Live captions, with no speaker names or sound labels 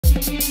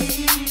Let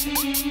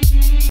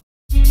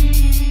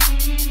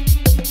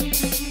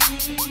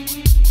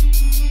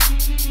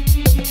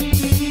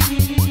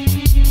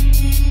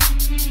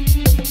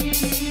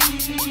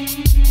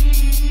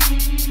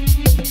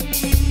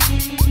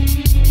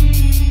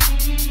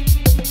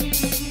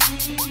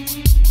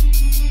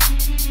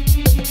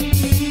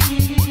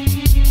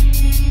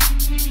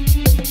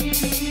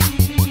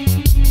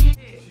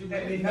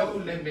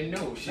me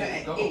know.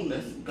 Shit, go. Hey,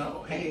 Let's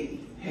go. Hey.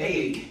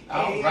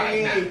 All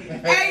right now.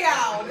 Hey,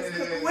 y'all. This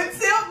Cooking with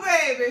Tip,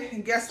 baby.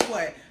 And guess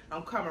what?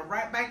 I'm coming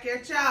right back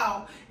at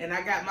y'all. And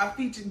I got my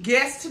featured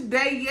guest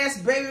today.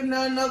 Yes, baby.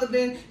 None other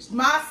than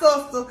my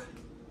sister,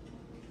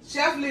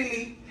 Chef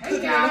Lele. Cooking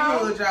in the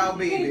hood, y'all,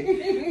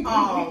 baby.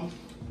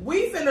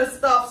 We finna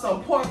stuff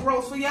some pork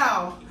roast for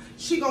y'all.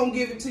 She gonna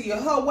give it to you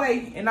her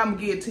way, and I'm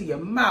gonna give it to you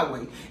my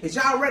way. Is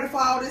y'all ready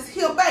for all this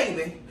here,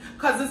 baby?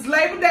 Cause it's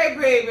Labor Day,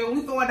 baby, and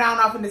we throwing down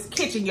off in this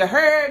kitchen. You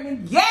heard me?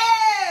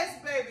 Yes,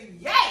 baby,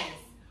 yes.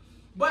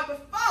 But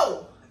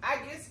before I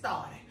get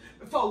started,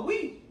 before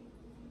we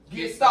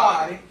get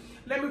started,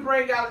 let me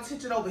bring y'all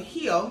attention over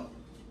here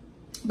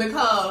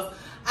because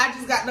I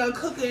just got done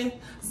cooking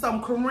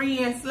some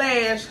Korean /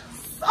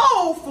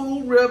 soul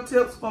food rib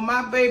tips for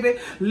my baby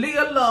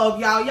liyahlovee,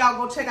 y'all. Y'all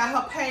go check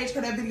out her page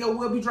because that video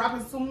will be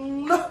dropping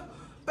soon,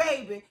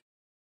 baby.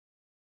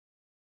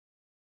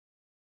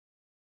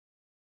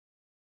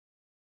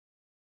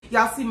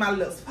 Y'all see my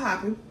lips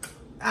popping?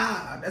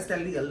 Ah, that's that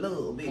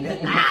liyahlovee,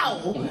 baby.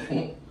 Ow!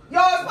 Y'all,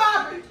 it's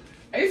popping.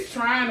 It's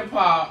trying to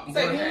pop.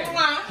 Say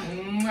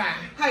mwah.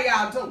 How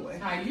y'all doing?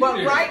 How you but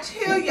doing? Right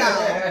here, y'all,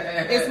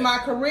 it's my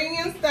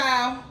Korean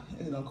style.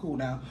 It's gonna cool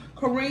down.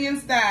 Korean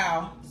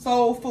style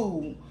soul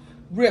food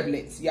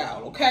riblets,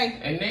 y'all. Okay.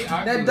 And they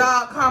are that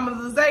dog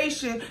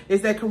caramelization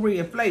is that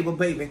Korean flavor,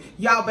 baby.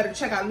 Y'all better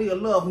check out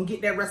liyahlovee and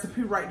get that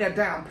recipe right there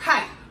down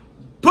pat.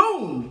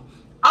 Boom.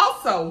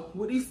 Also,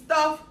 with these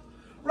stuffed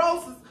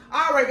roasts,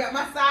 I already got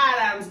my side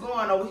items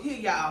going over here,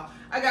 y'all.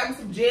 I got me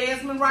some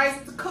jasmine rice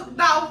to cook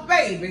off,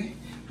 baby.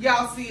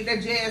 Y'all see it,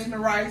 that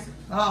jasmine rice?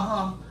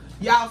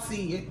 Y'all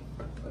see it.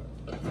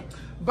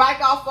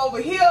 Back off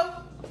over here.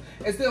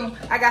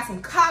 I got some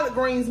collard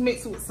greens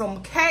mixed with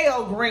some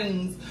kale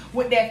greens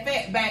with that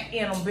fat back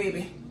in them,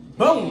 baby.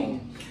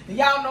 Boom. And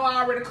y'all know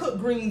I already cook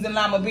greens and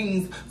lima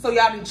beans, so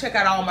y'all need to check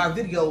out all my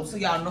videos so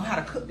y'all know how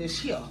to cook this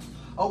here.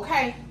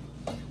 Okay?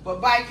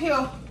 But back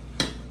here,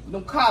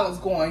 them collards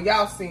going.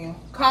 Y'all see them.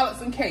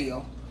 Collards and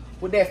kale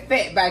with that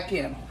fat back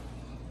in them.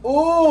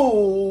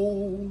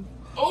 Ooh.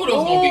 Oh,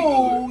 those gonna be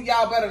good.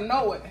 Y'all better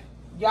know it.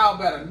 Y'all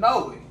better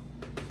know it.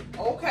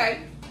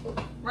 Okay.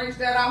 Rinse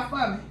that out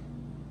for me.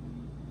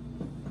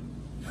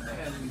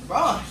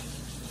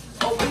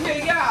 Over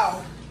here,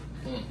 y'all.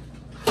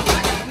 I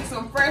got me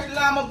some fresh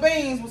lima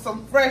beans with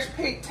some fresh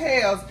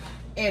pigtails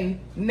and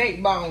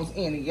neck bones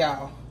in it,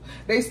 y'all.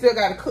 They still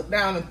got to cook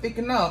down and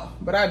thicken up,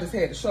 but I just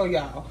had to show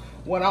y'all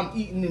what I'm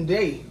eating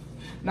today.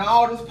 Now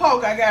all this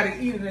pork, I got to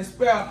eat it and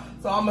spell,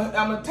 so I'm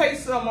gonna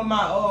taste some of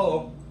my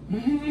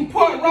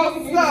pork roast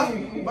and stuff,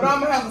 but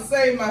I'm gonna have to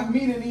save my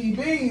meat and these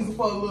beans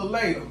for a little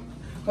later.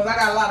 Cause I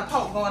got a lot of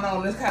pork going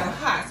on. It's kind of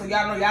hot, so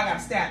y'all know y'all gotta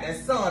stay out that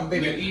sun,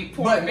 baby. Eat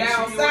pork, but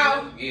down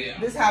south,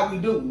 this how we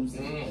do.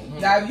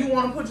 Now, if you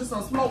want to put you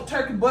some smoked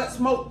turkey butt,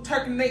 smoked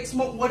turkey neck,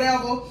 smoked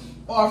whatever,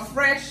 or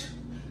fresh,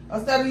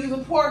 instead of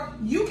using pork,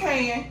 you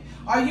can.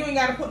 Or you ain't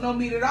gotta put no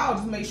meat at all.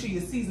 Just make sure you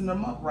season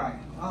them up right.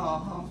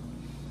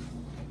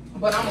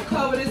 But I'm gonna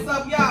cover this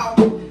up,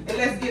 y'all, and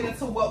let's get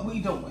into what we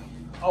doing.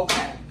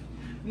 Okay.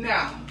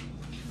 Now,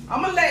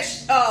 I'm gonna let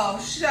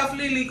Chef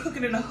Lele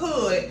Cooking in the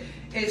Hood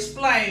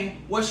explain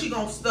what she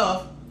gonna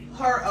stuff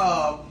her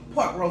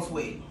pork roast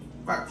with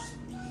first.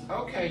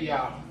 Okay,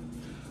 y'all.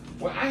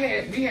 Well,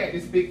 we had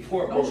this big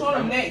pork roast. Don't show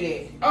them that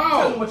yet.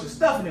 Oh. Tell them what you're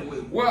stuffing it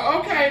with. Well,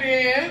 okay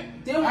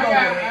then.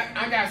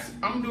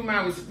 I'm gonna do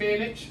mine with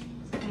spinach,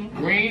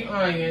 green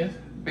onions,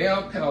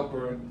 bell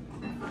pepper,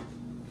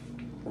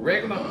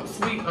 regular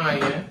sweet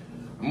onion,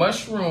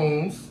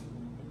 mushrooms,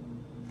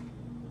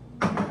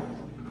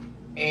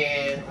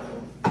 and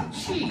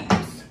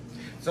cheese.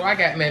 So I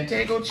got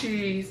Manchego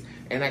cheese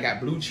and I got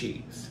blue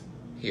cheese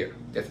here.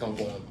 That's gonna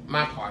go on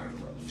my part of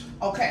the roast.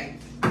 Okay,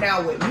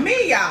 now with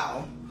me,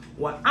 y'all,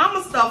 what I'm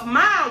gonna stuff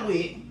mine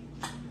with,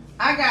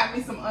 I got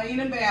me some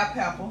onion and bell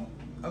pepper,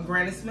 a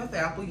Granny Smith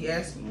apple,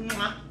 yes.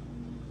 Mwah.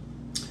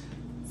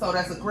 So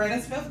that's a Granny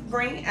Smith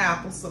green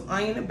apple, some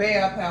onion and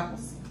bell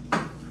peppers.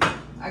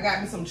 I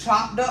got me some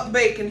chopped up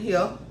bacon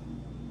here.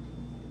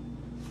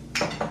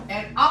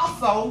 And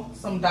also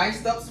some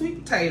diced up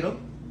sweet potato.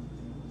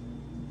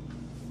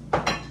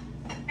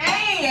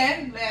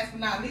 And last but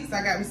not least,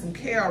 I got me some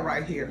kale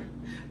right here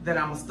that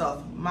I'm gonna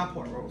stuff my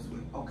pork roast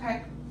with,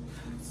 okay?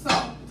 So,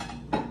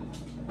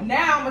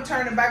 now I'm gonna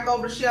turn it back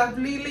over to Chef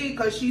Lele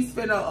because she's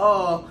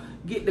finna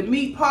get the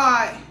meat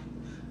part.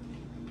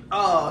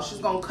 She's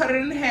gonna cut it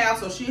in half,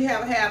 so she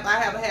have half,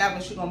 I have a half,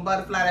 and she's gonna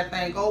butterfly that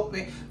thing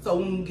open so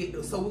we can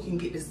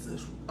get this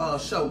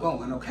show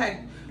going,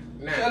 okay?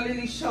 Now, Chef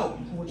Lele, show.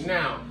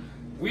 Now,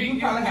 You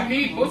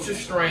need butcher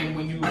string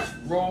when you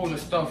roll and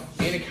stuff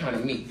any kind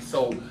of meat.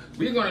 So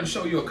we're gonna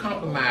show you a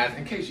compromise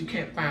in case you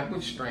can't find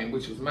butcher string,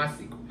 which was my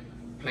secret.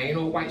 Plain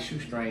old white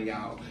shoestring,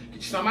 y'all. Get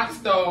you some out the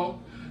stove,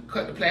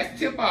 cut the plastic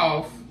tip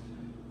off,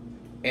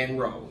 and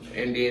roll.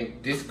 And then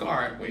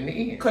discard in the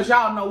end. Cause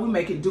y'all know we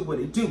make it do what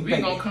it do, we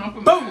gonna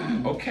compromise.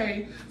 Boom.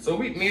 Okay. So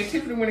me and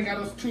Tiffany went and got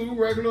us 2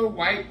 regular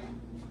white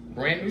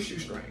brand new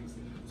shoestrings.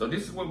 So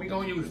this is what we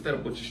gonna use instead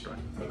of butcher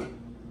string.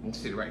 I'm gonna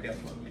sit right there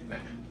for a minute now.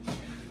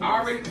 I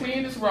already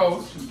cleaned this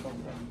roast.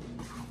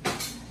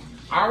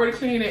 I already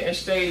cleaned it and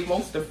shaved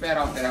most of the fat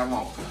off that I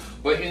want.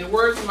 But in the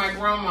words of my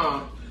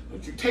grandma,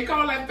 don't you take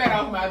all that fat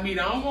off my meat.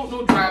 I don't want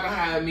no dry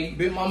behind me.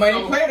 Big mama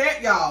ain't play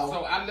that, y'all.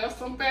 So I left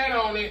some fat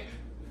on it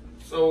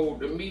so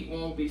the meat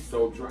won't be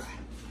so dry.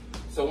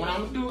 So what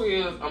I'm gonna do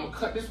is I'm gonna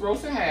cut this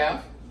roast in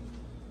half.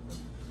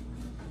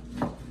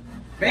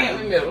 Bam.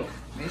 In the middle.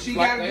 And she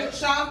got a good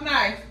sharp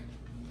knife.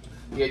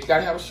 Yeah, you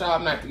gotta have a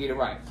sharp knife to get it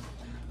right.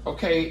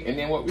 Okay, and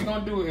then what we're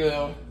gonna do is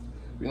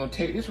we're gonna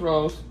take this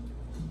roast.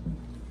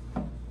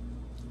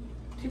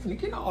 Tiffany,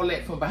 get all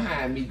that from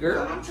behind me,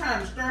 girl. I'm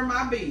trying to stir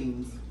my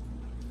beans.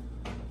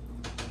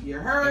 You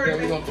heard me.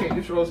 And then we're gonna take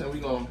this roast and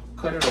we're gonna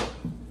cut it off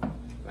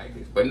like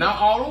this. But not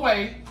all the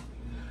way,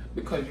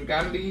 because you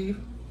gotta leave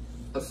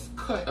a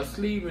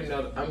sleeve in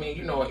the, an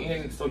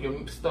end so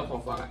your stuff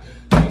won't fall out.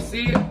 You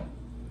see it?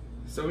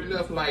 So we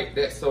left like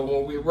that, so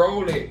when we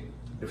roll it,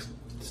 the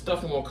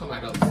stuffing won't come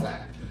out the other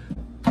side.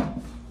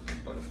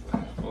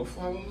 Butterfly, both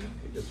of them.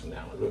 Get this one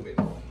down a little bit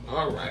more.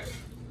 All right,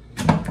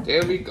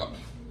 there we go.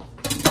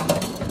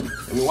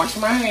 Let me wash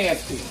my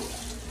hands, people.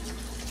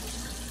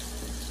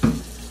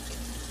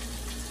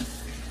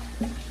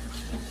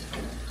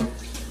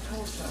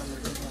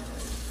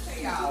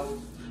 Hey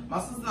y'all,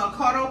 my sister done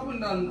cut open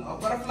the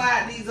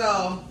butterfly. These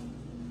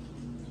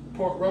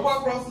pork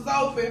roast is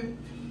open.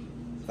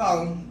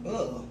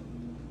 So,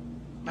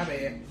 my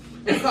bad.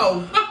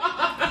 So,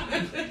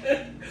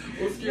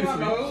 excuse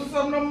me.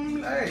 Some of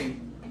them, hey.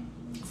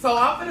 So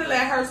I'm gonna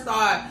let her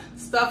start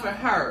stuffing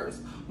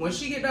hers. When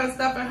she get done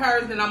stuffing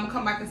hers, then I'm gonna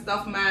come back and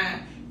stuff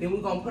mine. Then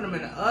we're gonna put them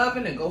in the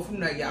oven and go from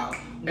there, y'all.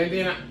 And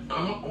then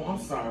I'm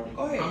sorry.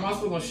 Go ahead. I'm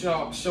also gonna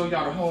show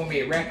y'all the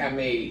homemade rack I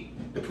made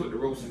to put the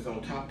roasts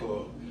on top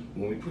of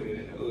when we put it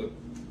in the oven.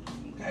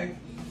 Okay.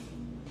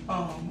 I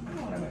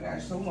know what I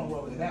got. So we're gonna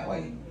roll it that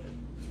way.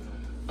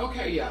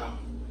 Okay, y'all.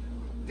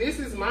 This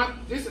is my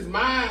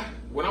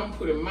what I'm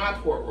putting my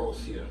pork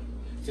roast here.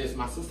 Since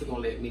my sister gonna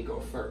let me go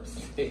first.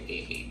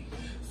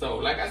 So,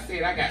 like I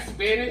said, I got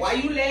spinach. Why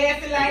you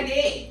laughing like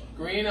that?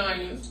 Green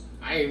onions.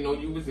 I didn't know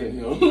you was in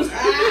here.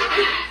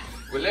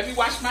 But let me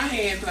wash my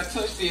hands when I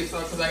touch this,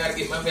 because I gotta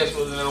get my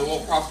vegetables and I don't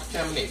want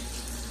cross-contamination.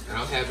 I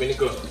don't have any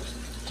gloves.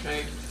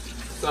 Okay?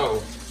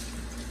 So,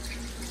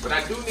 but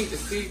I do need to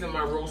season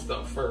my roast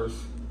up first,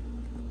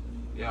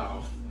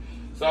 y'all.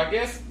 So I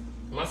guess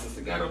my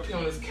sister got up here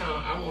on this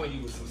counter. I want to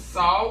use some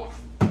salt.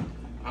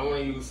 I want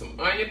to use some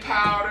onion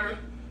powder.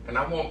 And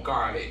I want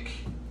garlic.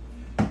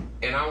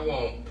 And I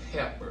want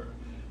pepper.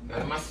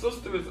 Now my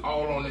sister is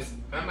all on this.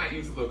 I might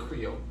use a little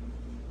Creole.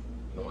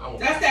 No,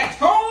 that's that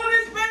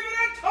tonus, baby,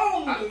 that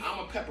tonus. I'm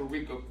a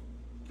paprika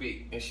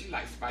big, and she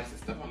likes spicy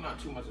stuff. I'm not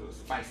too much of a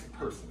spicy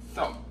person.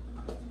 So,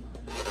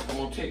 I'm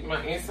going to take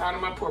my inside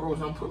of my pork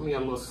roast. I'm going to put me a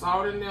little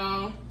salt in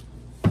there.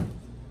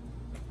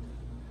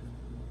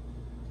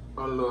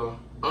 A little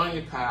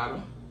onion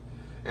powder.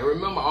 And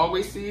remember,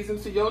 always season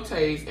to your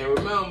taste. And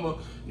remember,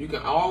 you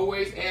can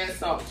always add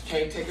salt. You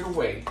can't take it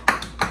away.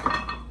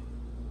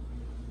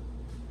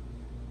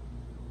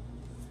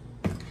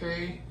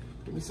 Okay.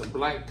 Give me some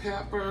black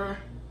pepper.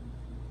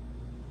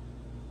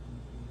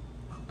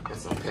 And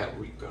some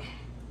paprika.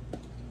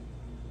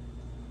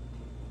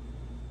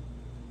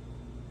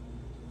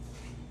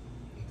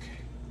 Okay.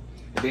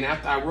 And then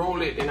after I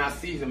roll it, then I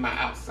season my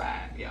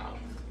outside, y'all.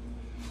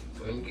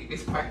 So let me get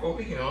this back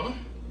over here.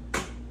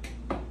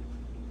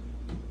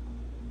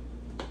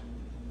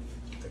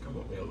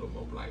 A little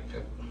more black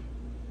pepper.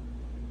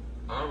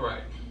 All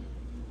right.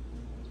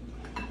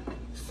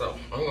 So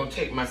I'm gonna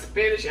take my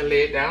spinach and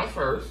lay it down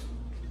first.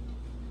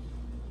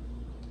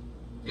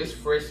 Just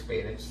fresh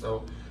spinach.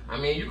 So I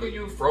mean, you could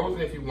use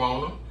frozen if you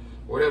want them,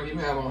 whatever you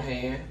have on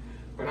hand.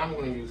 But I'm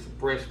gonna use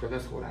fresh because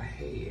that's what I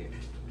had.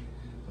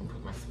 I'm gonna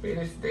put my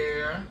spinach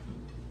there.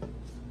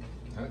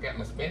 I got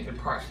my spinach and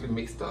parsley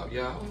mixed up,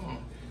 y'all.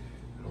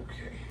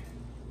 Okay.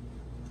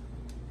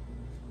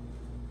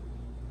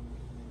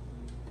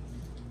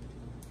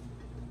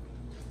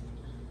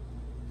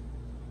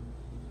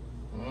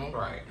 All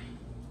right.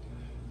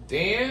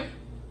 Then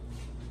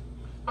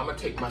I'm gonna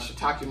take my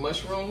shiitake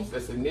mushrooms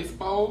that's in this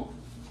bowl.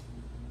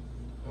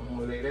 I'm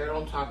gonna lay that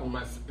on top of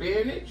my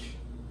spinach.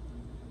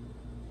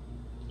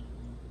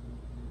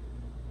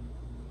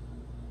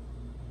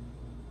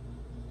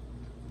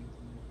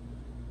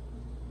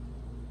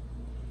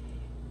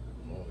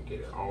 I'm gonna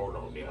get it all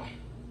on there.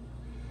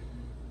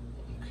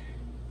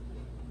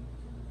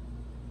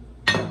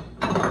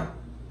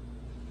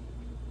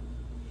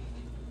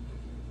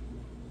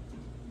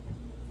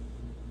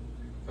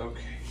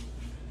 Okay.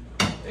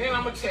 Then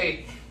I'm gonna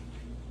take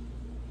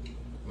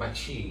my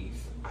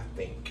cheese, I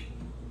think.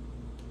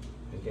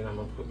 And then I'm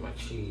gonna put my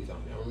cheese on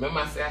there.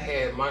 Remember I said I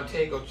had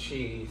Montego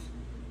cheese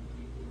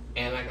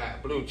and I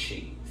got blue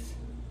cheese.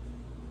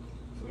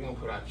 So we're gonna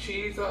put our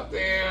cheese up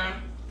there.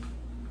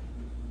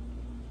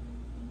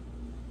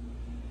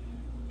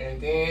 And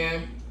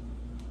then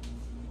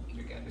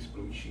we got this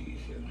blue cheese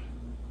here.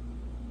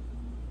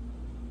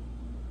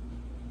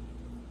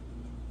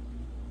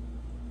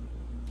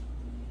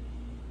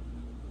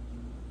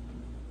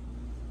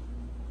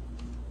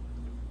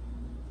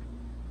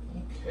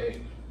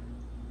 Okay.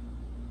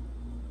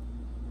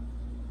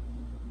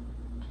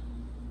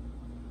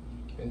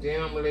 And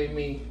then I'm gonna lay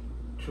me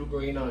 2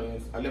 green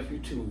onions. I left you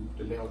 2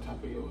 to lay on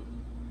top of yours.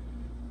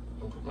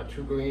 I'm gonna put my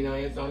 2 green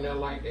onions on there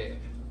like that.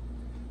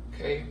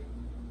 Okay.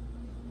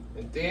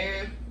 And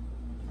then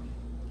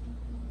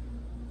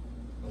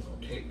I'm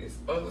gonna take this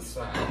other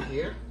side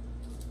here.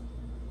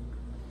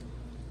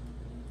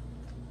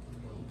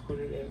 I'm gonna put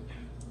it in.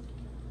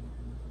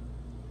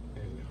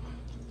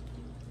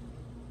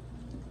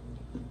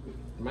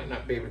 Might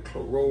not be able to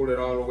roll it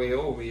all the way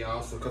over,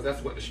 y'all, so because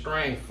that's what the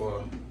string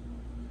for.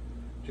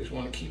 Just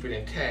want to keep it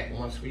intact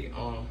once we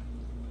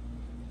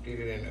get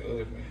it in the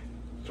oven,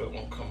 so it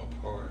won't come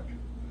apart.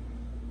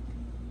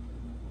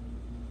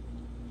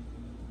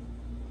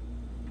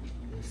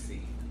 Let me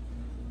see.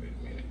 Wait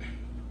a minute.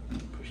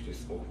 Push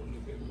this over a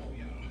little bit more,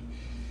 y'all.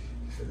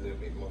 Just a little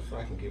bit more so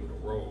I can give it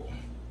a roll.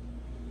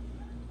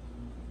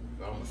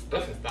 If all my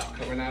stuffing stop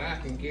coming out, I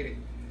can get it.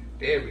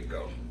 There we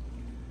go.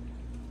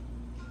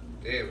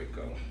 There we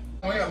go.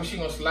 Oh yeah, she's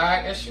gonna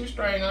slide that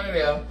shoestring under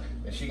there,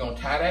 and she's gonna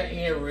tie that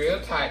in real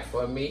tight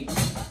for me.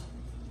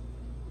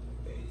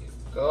 There you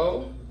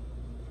go.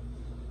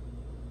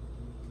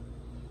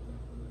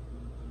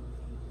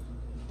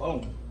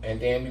 Boom. And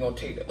then we're gonna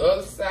take the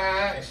other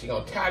side, and she's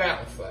gonna tie that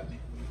one for me.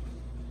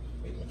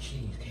 Make my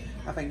cheese can.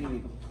 I think you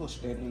need to push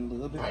that in a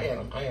little bit.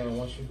 I am.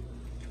 Once you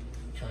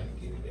trying to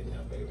get it in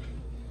there, baby.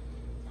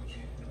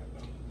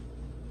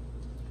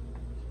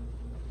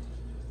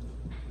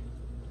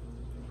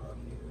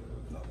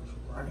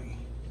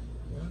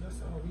 Well,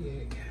 that's all we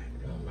had.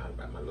 It don't matter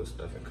about my little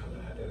stuffing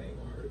coming out. That ain't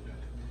gonna hurt.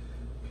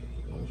 Okay,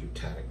 as long as you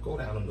tie it, go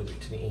down a little bit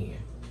to the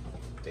end.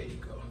 There you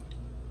go.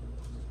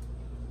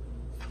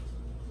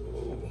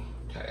 Ooh,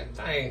 tie that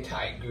thing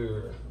tight,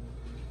 girl.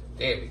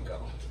 There we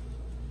go.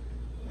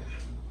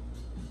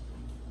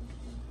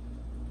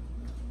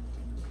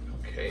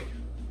 Okay.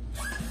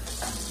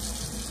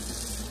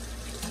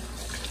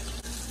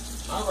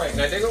 All right,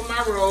 now there go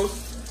my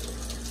roast.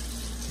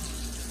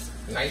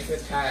 Nice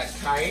and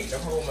tight to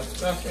hold my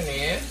stuffing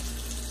in.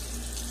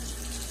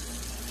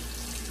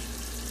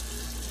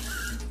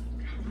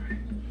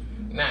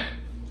 Now,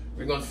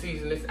 we're gonna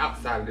season this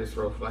outside of this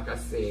roast, like I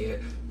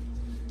said.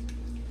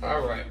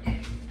 All right,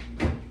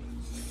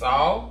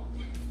 salt.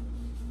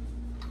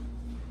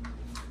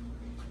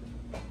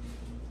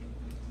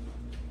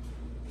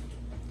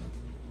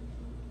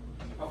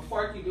 Of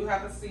course, you do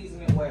have to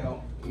season it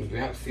well. You do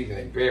have to season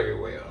it very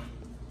well.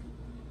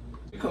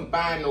 You couldn't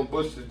buy no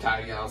bush to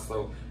tie, y'all,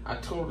 so I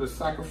told her the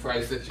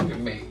sacrifice that you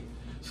can make.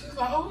 She's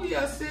like, oh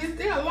yeah, sis,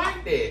 they'll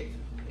like that.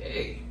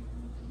 Hey,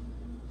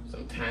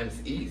 sometimes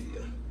it's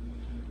easier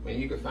when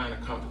you can find a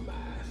compromise.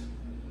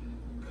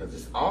 Because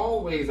it's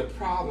always a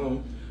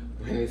problem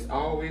when there's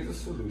always a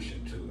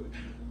solution to it.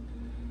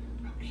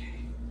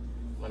 Okay,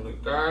 my little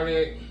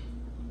garlic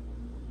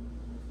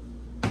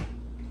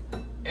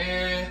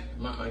and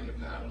my onion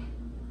powder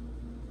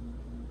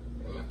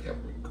and my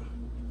paprika.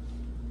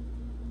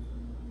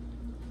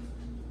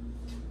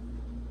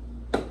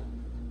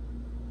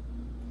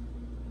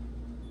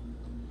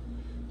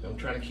 I'm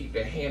trying to keep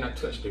that hand I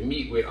touched the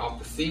meat with off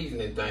the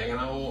seasoning thing, and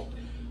I don't want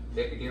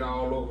that to get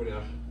all over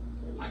there.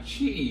 My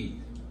cheese.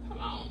 Come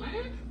on,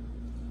 man.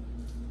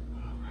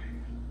 All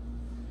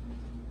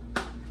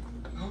right.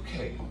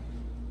 Okay.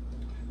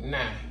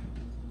 Now,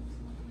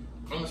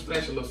 I'm gonna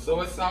splash a little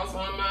soy sauce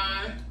on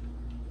mine.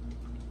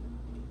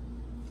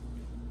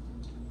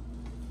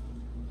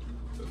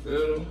 A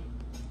little.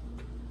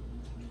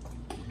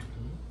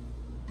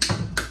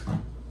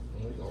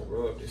 And we're gonna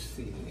rub this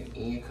seasoning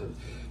in, because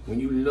when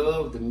you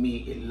love the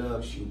meat, it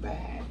loves you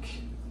back.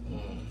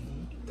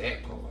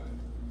 That part.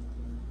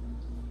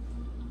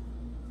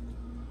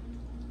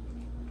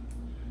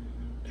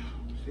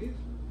 See?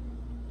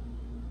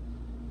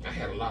 I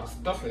had a lot of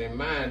stuffing in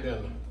mind,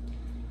 didn't I?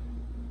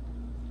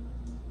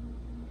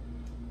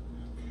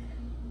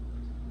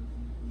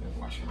 Okay.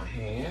 Wash my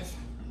hands.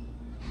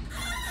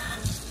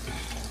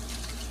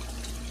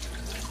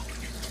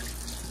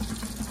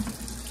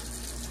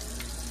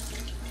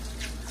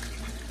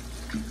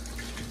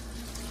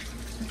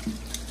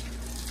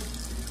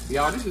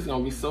 Y'all, this is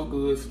gonna be so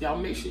good. So y'all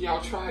make sure y'all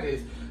try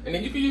this. And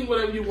then you can use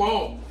whatever you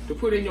want to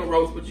put in your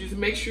roast, but just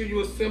make sure you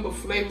assemble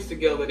flavors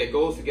together that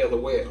goes together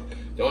well.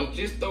 Don't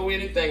just throw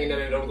anything in there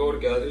that don't go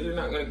together. You're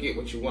not gonna get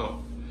what you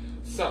want.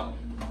 So,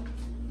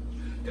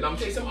 then I'm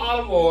gonna take some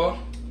olive oil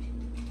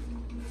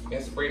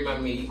and spray my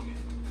meat.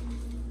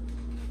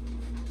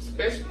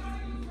 Especially.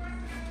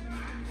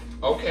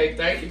 Okay,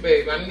 thank you,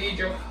 babe. I'm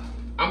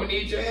gonna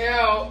need your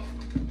help.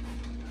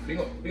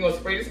 We're gonna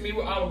spray this meat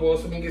with olive oil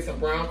so we can get some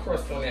brown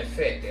crust on that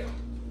fat there.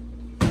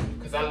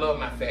 Cause I love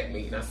my fat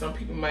meat. Now some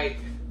people might,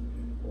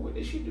 what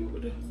did she do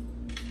with the?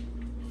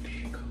 There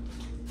you go.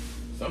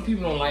 Some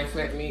people don't like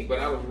fat meat, but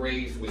I was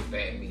raised with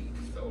fat meat.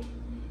 So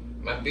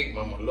my big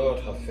mama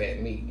loved her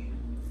fat meat.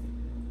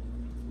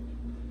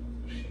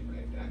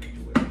 I can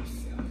do it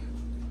myself.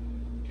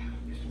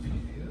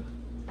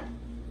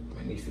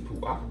 I need to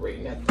put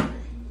operating that thing.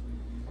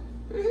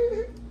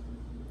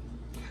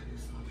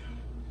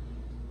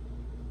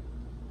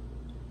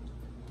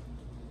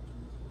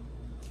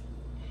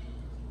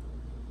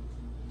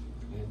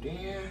 And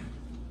then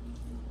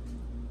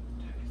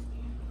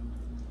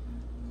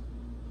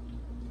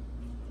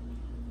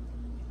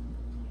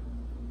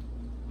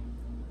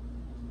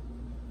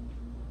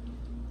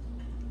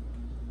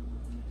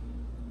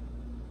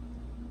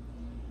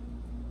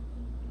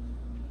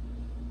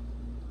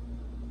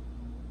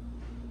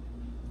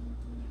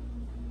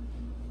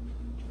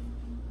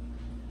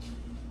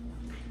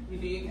you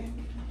dig it?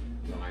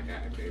 No, I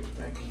got it, baby.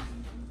 Thank you.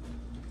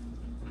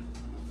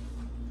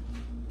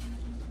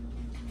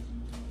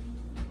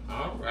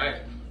 All right.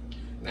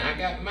 Now I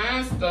got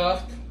mine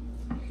stuffed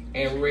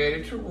and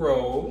ready to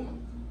roll.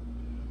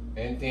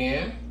 And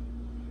then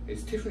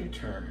it's Tiffany's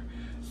turn.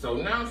 So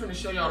now I'm going to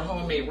show y'all the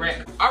homemade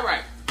wrap. All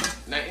right.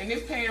 Now in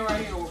this pan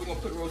right here, what we're going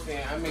to put roast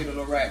in, I made a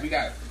little wrap. We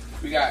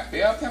got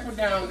bell pepper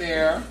down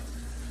there,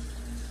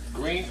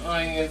 green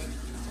onions,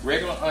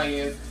 regular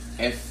onions,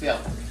 and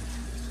celery.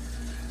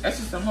 That's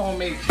just a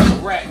homemade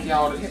rack,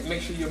 y'all, to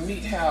make sure your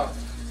meat have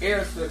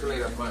air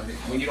circulate up under it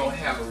when you don't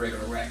have a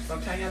regular rack.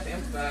 Sometimes you have to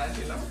improvise,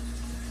 you know. I'm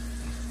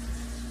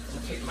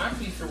gonna take my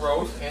piece of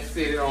roast and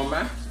set it on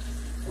my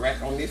rack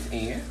on this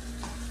end.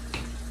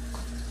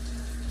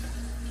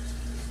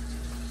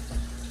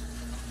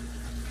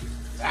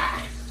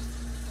 Ah.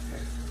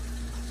 Okay.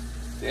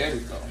 There we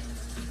go.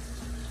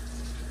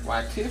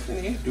 While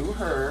Tiffany do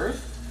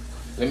hers,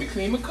 let me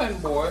clean my cutting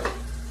board,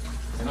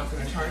 and I'm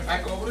gonna turn it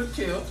back over the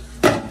tip.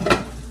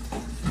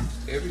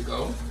 There we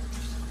go.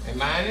 And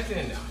mine is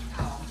in there.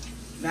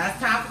 Now it's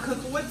time for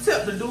Cooking with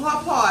Tip to do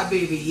her part,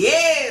 baby.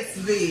 Yes,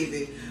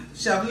 baby.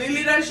 Chef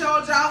Lily done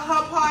showed y'all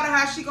her part of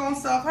how she gonna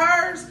stuff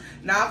hers.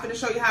 Now I'm finna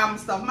show you how I'm gonna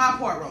stuff my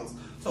pork roast.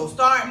 So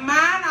start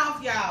mine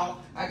off, y'all.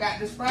 I got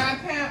this frying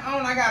pan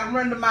on. I gotta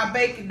render my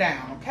bacon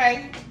down,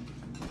 okay?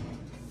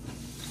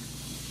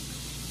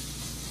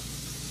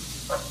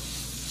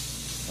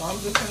 So I'm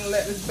just gonna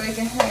let this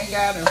bacon hang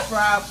out and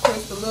fry up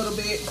crisp a little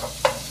bit.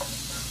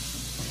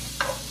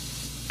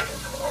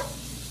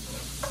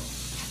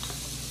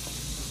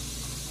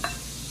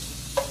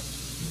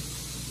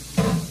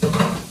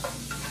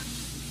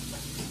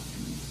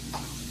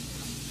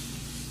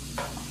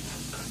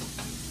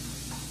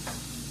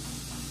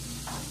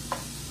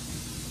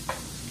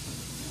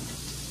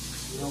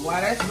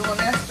 While that's doing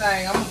that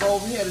thing, I'm gonna go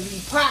over here to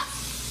these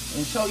pots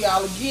and show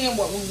y'all again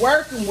what we're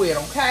working with,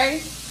 okay?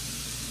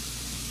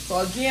 So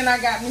again, I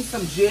got me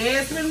some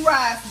jasmine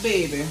rice,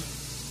 baby.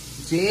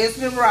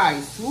 Jasmine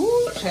rice.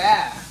 Woo,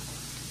 child.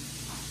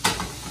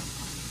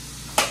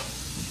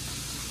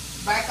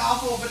 Back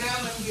off over there.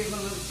 Let me get my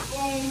little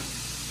spoon.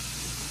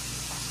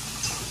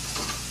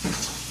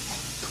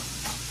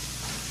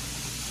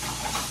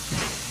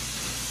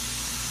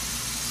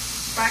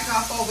 Back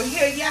off over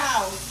here,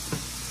 y'all.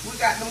 We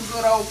got them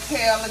good old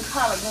kale and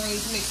collard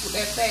greens mixed with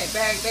that fat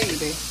bag,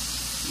 baby.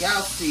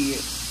 Y'all see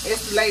it.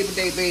 It's Labor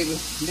Day, baby.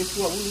 This is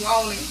what we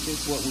wanted. This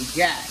is what we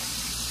got.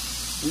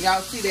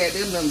 Y'all see that?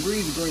 Them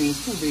greasy greens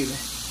too, baby.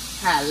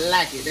 How I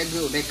like it. That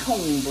good, that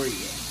cornbread.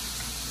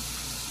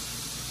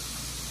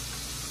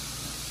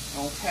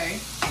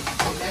 Okay.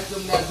 So that's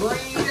them that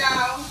greens,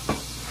 y'all.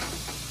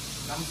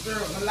 I'm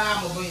stirring my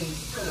lima beans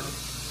too.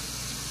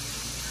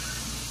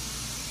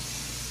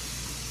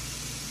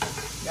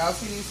 Y'all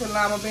see these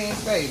lima beans,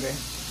 baby?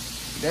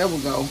 There we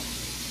go.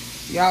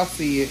 Y'all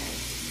see it.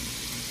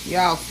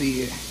 Y'all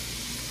see it.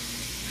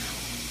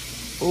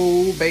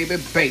 Oh, baby,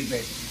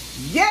 baby.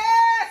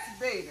 Yes,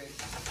 baby.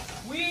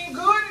 We ain't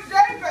good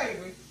today,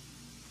 baby.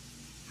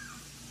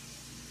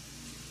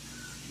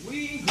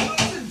 We ain't good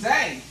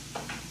today.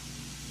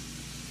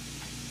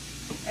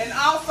 And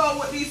also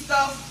with these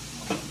stuff,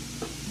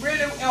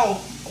 really, oh,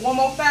 one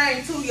more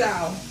thing too,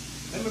 y'all.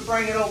 Let me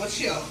bring it over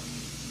here.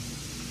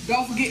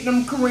 Don't forget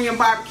them Korean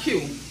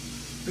barbecue.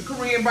 The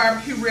Korean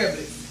barbecue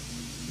riblets.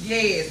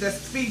 Yes, that's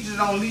featured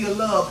on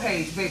liyahlovee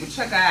page, baby.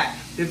 Check her out.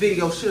 The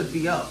video should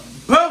be up.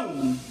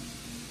 Boom!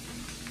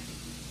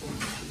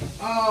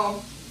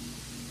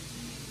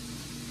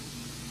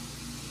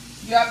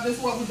 Yep, this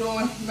is what we're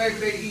doing. Maybe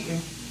they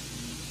eating.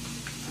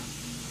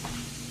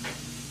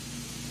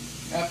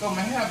 I throw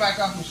my hair back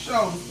off my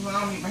shoulders because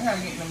I don't need my hair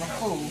getting in my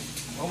food.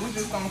 Well, we're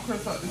just gonna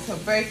crisp up this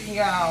bacon,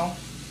 y'all.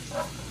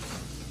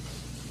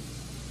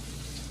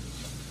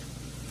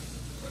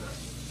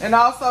 And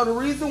also the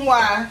reason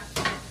why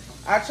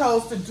I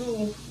chose to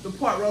do the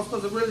pork roast,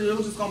 because it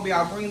was just gonna be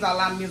our greens, our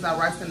lima beans, our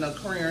rice, and the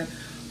Korean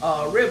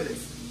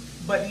riblets.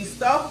 But these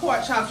stuffed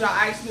pork chops, y'all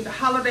asked me, the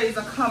holidays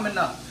are coming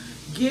up.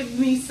 Give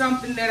me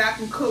something that I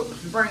can cook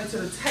to bring to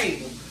the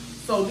table.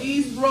 So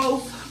these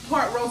roast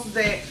pork roasts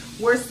that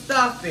we're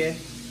stuffing,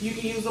 you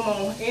can use them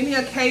on any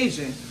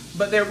occasion.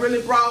 But they're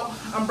really brought,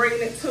 I'm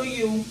bringing it to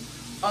you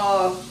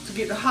to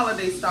get the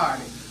holiday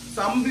started.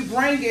 So I'm gonna be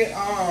bringing,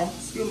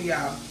 excuse me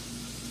y'all.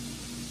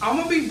 I'm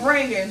gonna be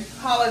bringing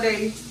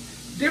holiday,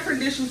 different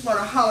dishes for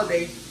the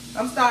holiday.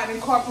 I'm starting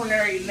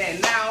incorporating that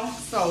now,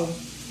 so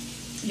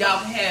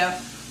y'all can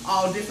have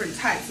all different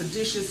types of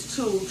dishes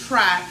to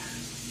try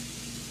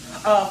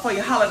for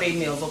your holiday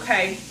meals,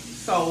 okay?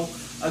 So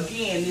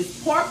again,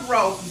 this pork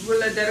roast is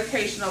really a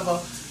dedication of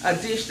a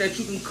dish that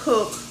you can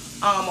cook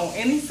on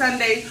any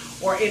Sunday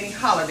or any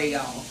holiday,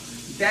 y'all.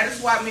 That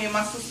is why me and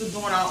my sister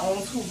doing our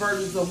own 2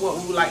 versions of what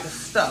we would like to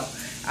stuff.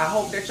 I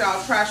hope that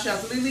y'all try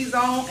Chef Lily's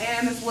own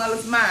and as well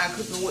as mine,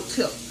 cooking with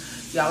Tip.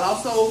 Y'all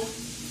also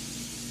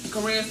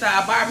Korean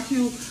style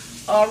barbecue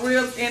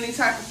ribs, any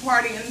type of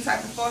party, any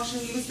type of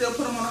function, you can still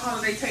put them on the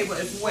holiday table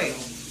as well.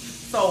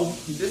 So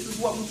this is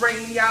what we're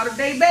bringing to y'all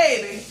today,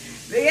 baby.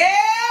 Yeah,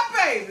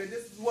 baby,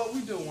 this is what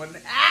we're doing.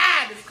 This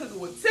cooking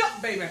with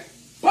Tip, baby.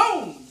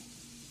 Boom.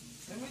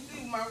 Let me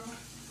see, my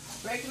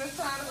bacon is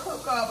trying to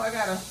cook up. I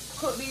gotta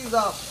cook these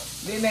up.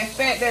 Then that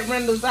fat that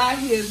renders out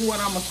here is what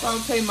I'm gonna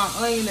saute my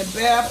onion and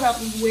bell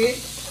peppers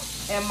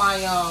with, and my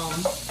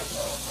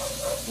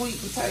sweet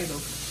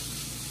potatoes.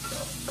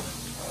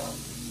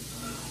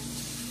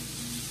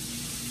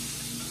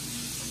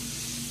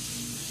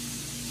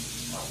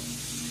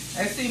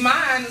 And see,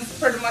 mine is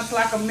pretty much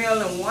like a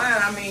meal in one.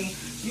 I mean,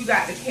 you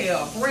got the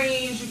kale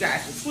greens, you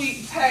got your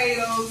sweet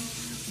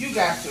potatoes, you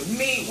got your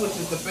meat, which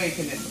is the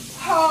bacon and the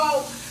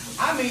pork.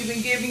 I'm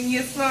even giving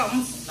you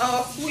something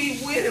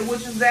sweet with it,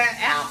 which is that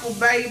apple,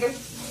 baby.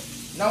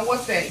 Now,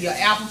 what's that? Your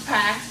apple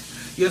pie,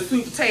 your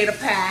sweet potato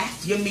pie,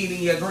 your meat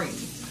and your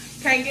greens.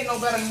 Can't get no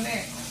better than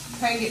that.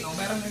 Can't get no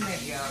better than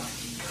that, y'all.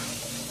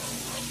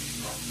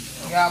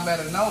 Y'all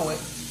better know it.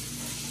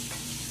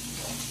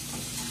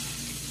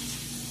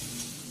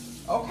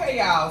 Okay,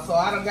 y'all, so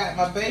I done got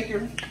my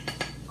bacon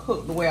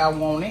cooked the way I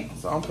want it.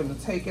 So I'm gonna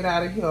take it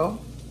out of here.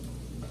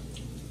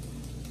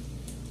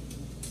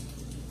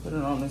 Put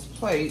it on this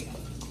plate,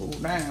 cool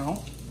down.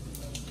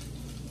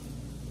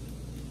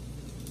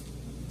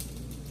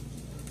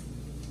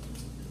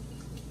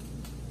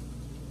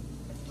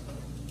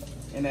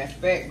 And that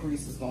fat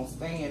grease is gonna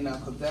stay in there,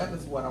 because that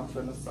is what I'm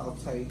gonna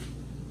saute.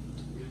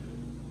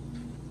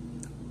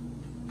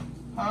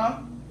 Huh?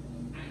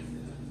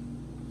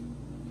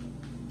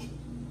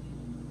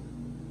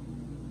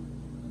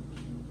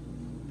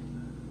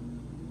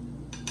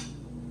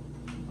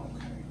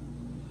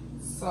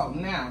 So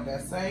now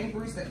that same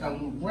grease that I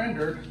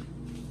rendered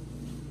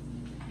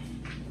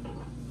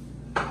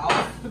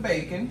off the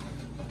bacon,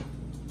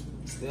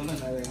 still in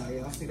there,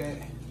 y'all see that?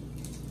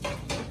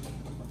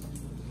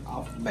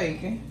 Off the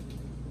bacon.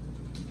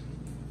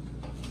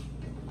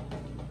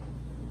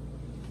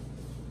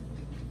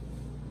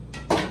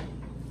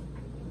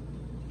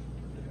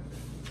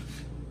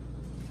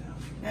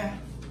 Now,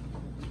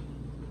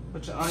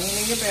 put your onion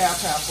and your bell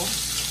pepper.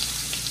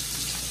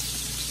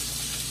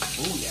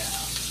 Oh yeah.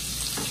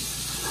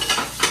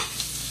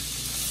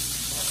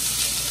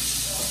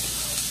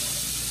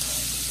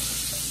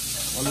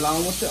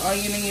 Along with the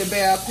onion and your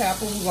bell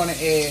pepper, we're going to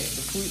add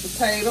the sweet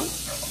potato.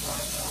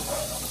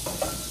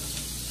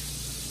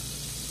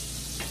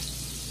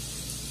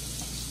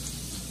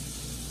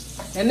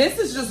 And this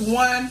is just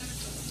one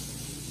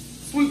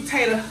sweet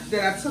potato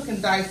that I took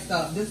and diced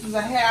up. This is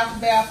a half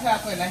bell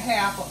pepper and a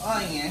half of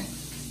onion.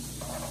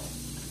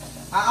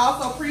 I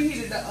also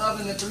preheated the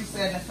oven to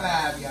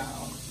 375,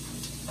 y'all.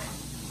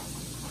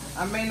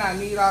 I may not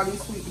need all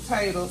these sweet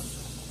potatoes,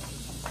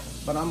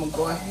 but I'm going to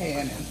go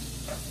ahead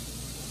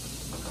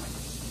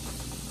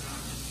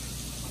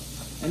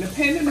and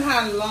depending on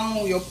how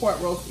long your pork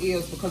roast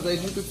is, because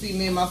as you can see,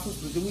 me and my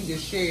sister, we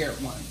just shared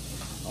one,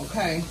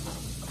 okay?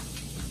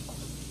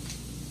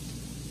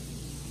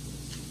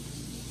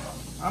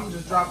 I'm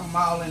just dropping them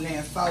all in there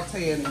and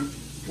sauteing them.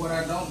 What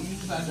I don't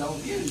use, I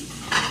don't use.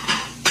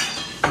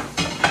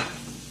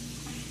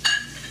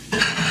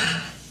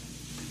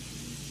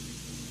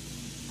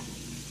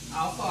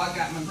 Also, I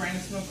got my Granny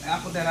Smith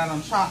apple that I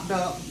done chopped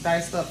up,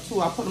 diced up too.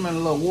 I put them in a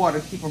little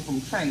water to keep them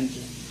from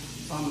changing.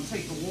 So I'm gonna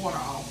take the water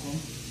off them.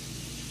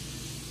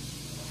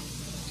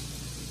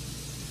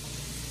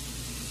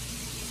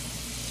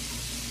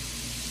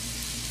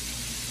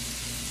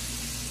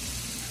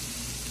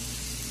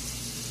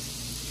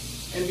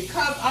 And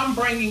because I'm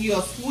bringing you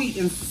a sweet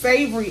and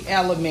savory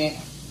element,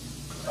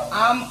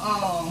 I'm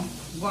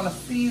gonna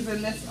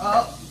season this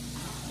up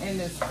in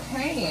this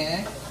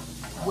pan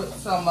with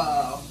some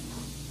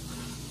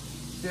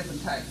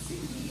different type of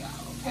seasoning, y'all.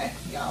 Okay,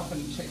 y'all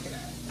can check it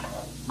out.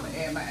 I'm gonna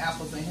add my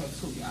apples in here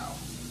too, y'all.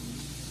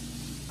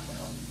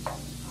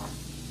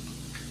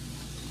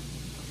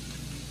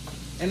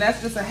 And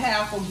that's just a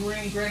half of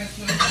green Granny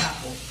Smith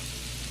apple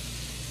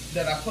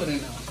that I put in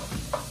there.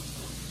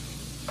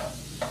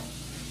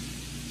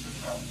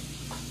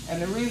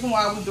 And the reason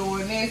why we're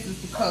doing this is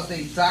because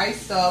they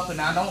diced up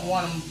and I don't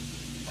want them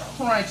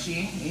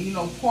crunchy. And you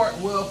know,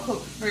 pork will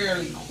cook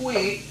fairly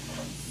quick.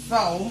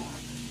 So,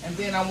 and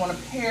then I want to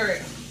pair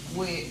it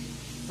with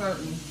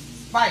certain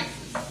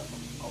spices,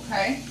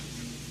 okay?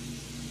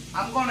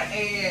 I'm gonna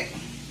add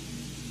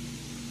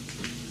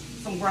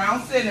some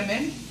ground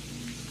cinnamon.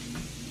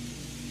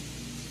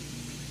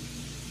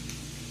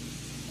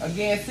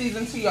 Again,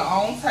 season to your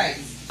own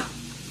taste,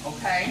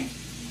 okay?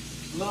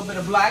 A little bit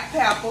of black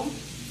pepper.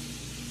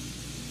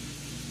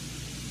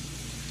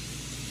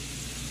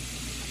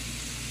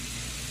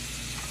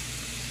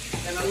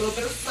 And a little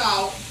bit of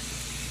salt.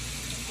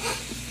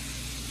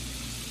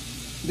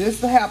 This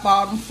to help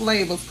all them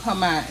flavors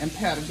come out and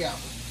pair together.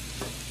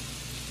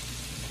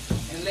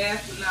 And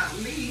last but not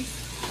least,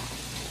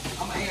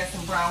 I'm gonna add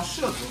some brown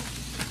sugar.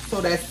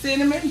 So that's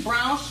cinnamon,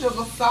 brown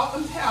sugar, salt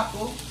and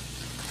pepper,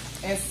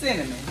 and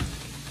cinnamon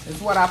is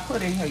what I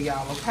put in here,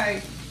 y'all,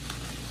 okay?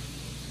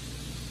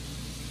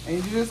 And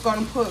you're just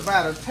gonna put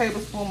about a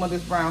tablespoon of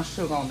this brown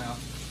sugar on there.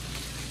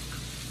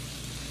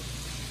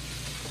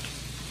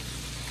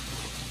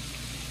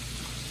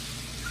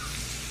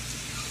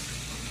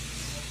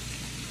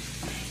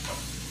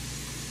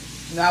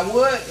 Now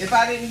if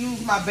I didn't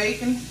use my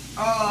bacon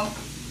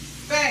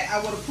fat, I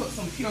would have put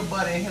some pure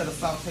butter in here to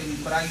saute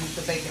it, but I used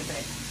the bacon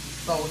fat.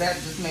 So that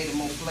just made it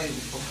more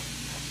flavorful.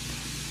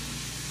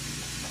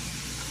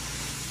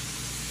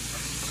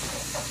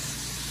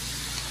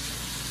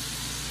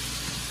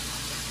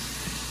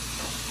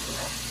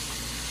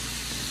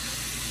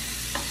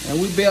 And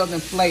we building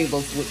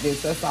flavors with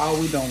this. That's all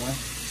we doing.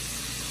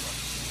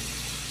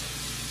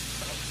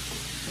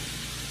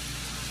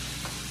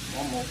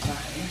 One more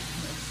thing.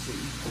 Let's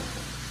see.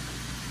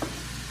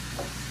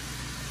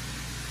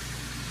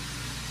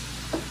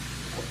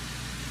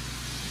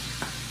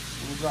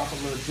 We'll drop a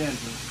little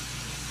ginger.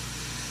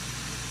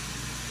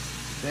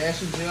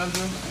 Dash of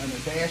ginger and a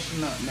dash of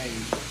nutmeg.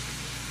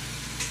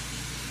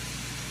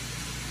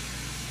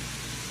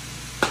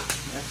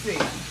 That's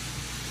it. I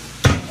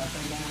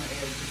think I'm gonna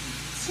add a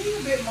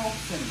teeny bit more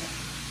cinnamon.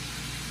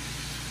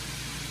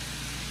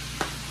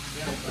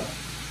 There we go.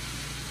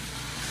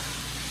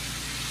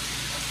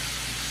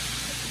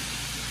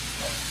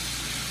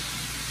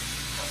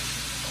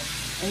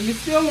 And you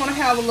still want to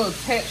have a little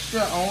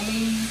texture on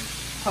these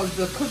because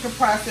the cooking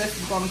process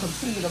is going to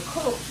continue to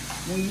cook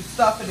when you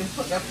stuff it and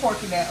put that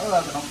pork in that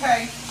oven,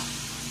 okay?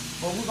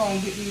 But we're going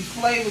to get these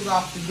flavors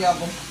off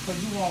together because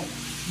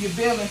you're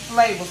building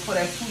flavors for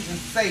that sweet and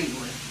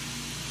savory.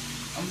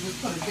 I'm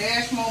just put a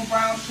dash more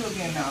brown sugar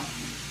in now.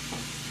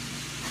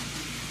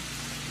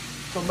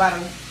 So about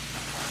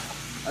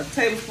a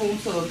tablespoon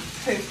to a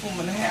tablespoon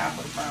and a half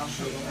of the brown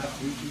sugar now.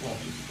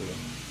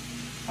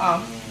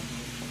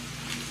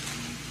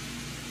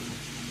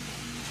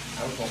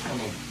 I was gonna come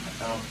in,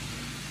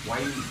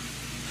 while you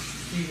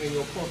seasoning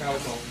your pork, I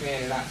was gonna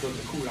fan it out so it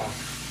can cool off.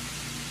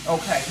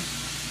 Okay,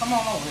 come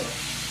on over here.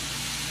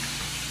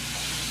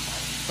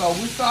 So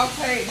we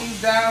sauteed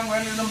these down,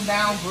 running them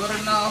down good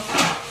enough.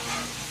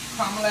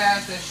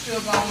 Caramelize that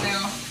sugar on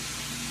there,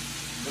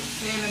 the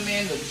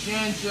cinnamon, the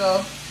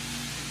ginger,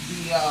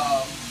 the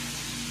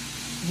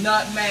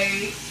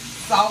nutmeg,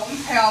 salt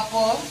and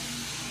pepper.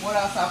 What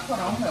else I put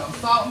on here?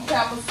 Salt and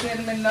pepper,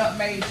 cinnamon,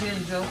 nutmeg,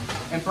 ginger,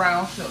 and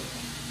brown sugar.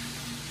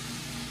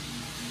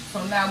 So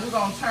now we're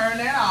going to turn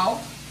that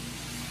off.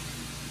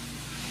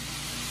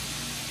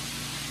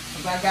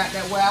 Because I got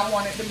that where I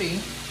want it to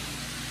be.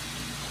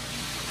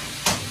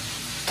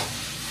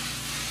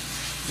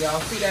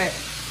 Y'all see that?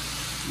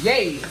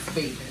 Yes,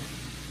 baby.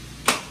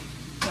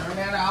 Turn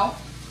that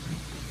off.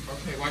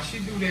 Okay, while she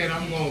do that,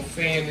 I'm going to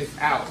fan this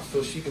out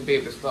so she can be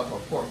able to stuff her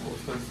pork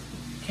because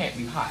it can't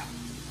be hot.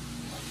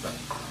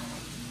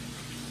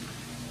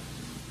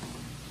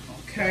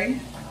 Okay.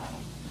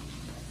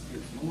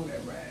 Let's move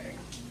that rag.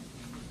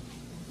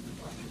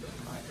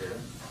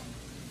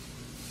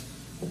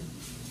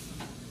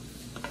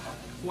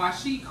 While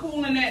she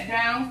cooling that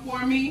down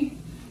for me,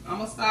 I'm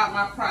gonna start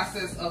my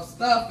process of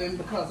stuffing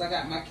because I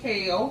got my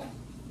kale.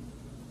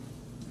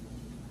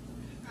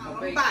 So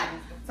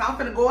I'm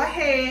gonna go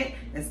ahead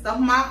and stuff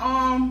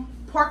my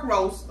pork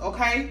roast,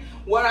 okay?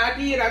 What I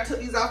did, I took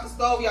these off the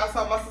stove. Y'all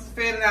saw my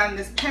sister fan it out in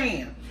this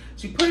pan.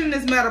 She put it in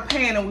this metal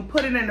pan and we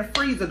put it in the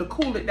freezer to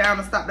cool it down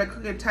and stop that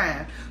cooking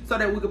time so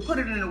that we could put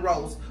it in the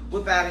roast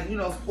without it, you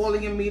know,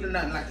 spoiling your meat or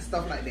nothing like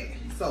stuff like that.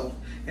 So,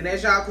 and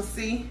as y'all can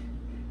see,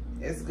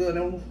 it's good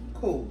and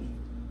cool,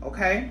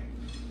 okay?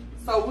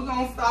 So we're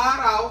gonna start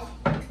off.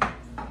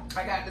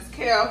 I got this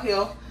kale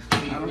here.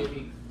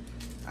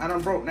 I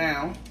done broke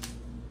down.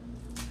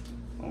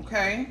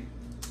 Okay.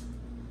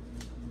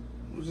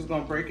 We're just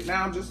gonna break it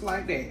down just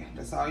like that.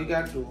 That's all you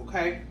gotta do,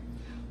 okay?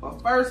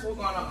 But first we're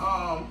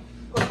gonna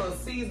put a little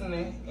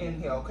seasoning in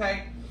here,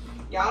 okay?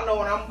 Y'all know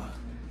what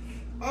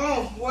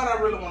I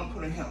really wanna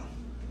put in here.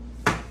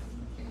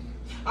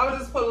 I'm gonna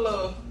just put a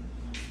little.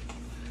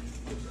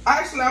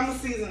 Actually, I'm gonna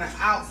season the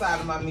outside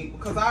of my meat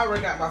because I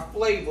already got my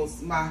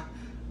flavors, my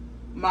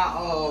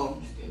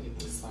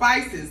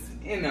spices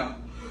in there.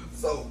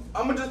 So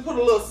I'm gonna just put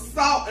a little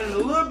salt and a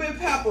little bit of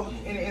pepper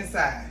in the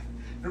inside.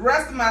 The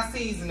rest of my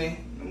seasoning,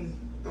 let me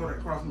throw that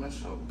across my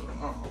shoulder.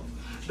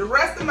 The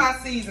rest of my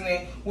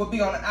seasoning will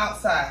be on the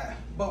outside.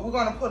 But we're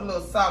gonna put a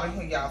little salt in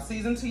here, y'all.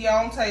 Season to your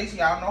own taste.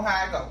 Y'all know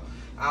how it go.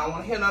 I don't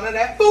wanna hear none of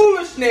that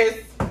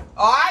foolishness.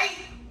 Alright?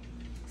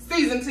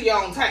 Season to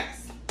your own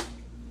taste.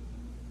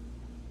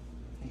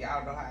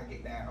 Y'all know how I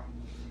get down.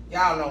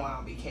 Y'all know I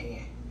don't be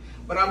can.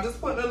 But I'm just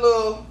putting a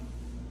little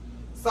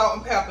salt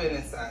and pepper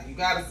inside. You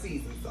gotta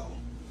season, so.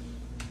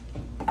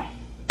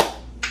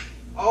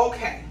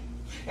 Okay.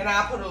 And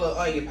I'll put a little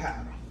onion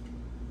powder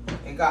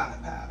and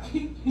garlic powder. I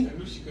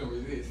knew she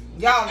couldn't resist.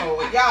 Y'all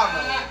know it. Y'all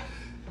know it.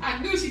 I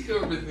knew she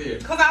couldn't resist.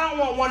 Because I don't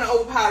want one to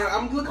overpower.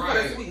 I'm looking for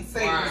that sweet and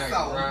savory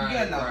sauce.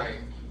 You know. Right.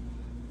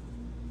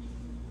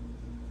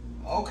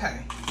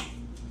 Okay.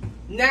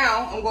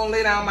 Now I'm going to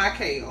lay down my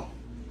kale.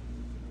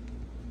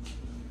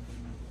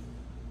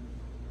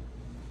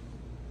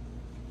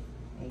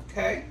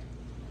 Okay.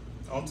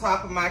 On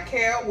top of my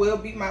kale will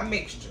be my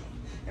mixture.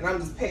 And I'm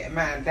just patting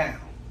mine down.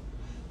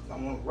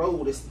 I'm going to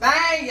roll this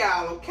thing,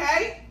 y'all,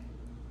 okay?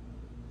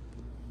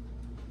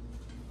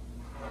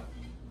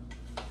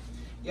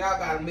 Y'all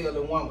got a meal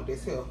in one with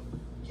this here.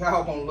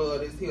 Y'all gonna love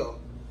this here.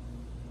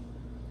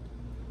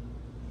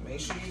 Make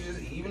sure you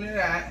just even it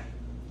out.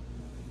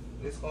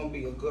 This gonna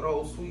be a good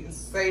old sweet and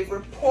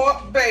savory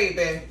pork,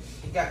 baby.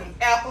 You got them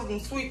apples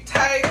and sweet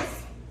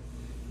potatoes.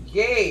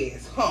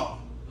 Yes, huh?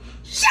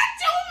 Shut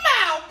your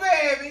mouth,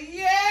 baby.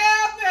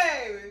 Yeah,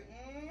 baby.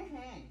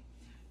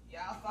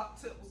 Y'all thought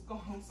Tip was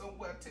going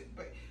somewhere.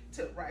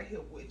 Tip right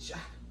here with y'all.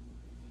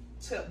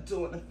 Tip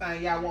doing the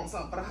thing. Y'all want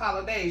something for the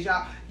holidays.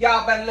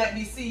 Y'all better let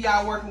me see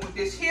y'all working with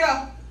this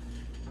here.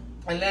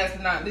 And last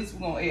but not least,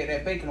 we're gonna add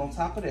that bacon on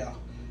top of that.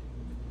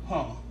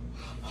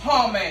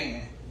 Huh,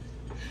 man.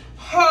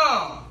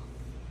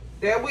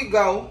 There we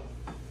go.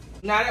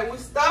 Now that we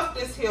stuffed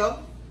this here,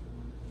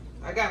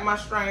 I got my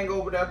string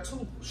over there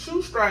too.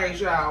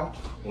 Shoestrings, y'all.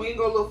 We ain't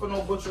gonna look for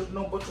no butcher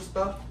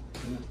stuff.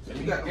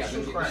 You got no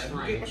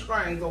shoestrings. Get my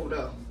strings over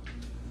there.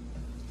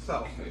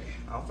 So,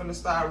 I'm finna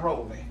start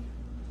rolling.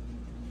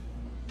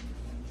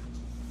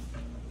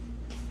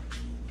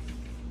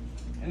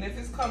 And if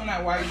it's coming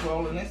out while you're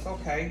rolling, it's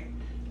okay.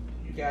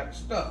 You got it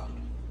stuffed.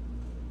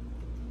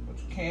 But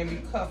you can't be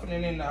cuffing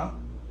it in there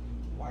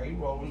while you're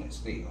rolling it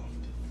still.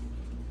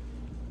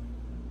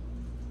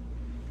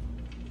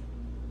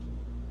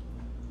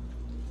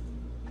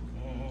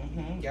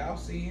 Y'all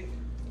see it?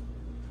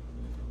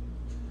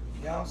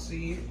 Y'all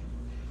see it?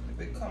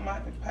 If it come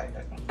out, just pack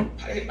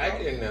it back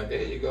in there.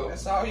 There you go.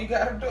 That's all you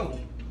gotta do.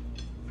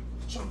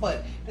 Get your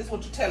butt. This is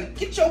what you tell it.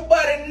 Get your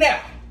butt in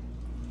there.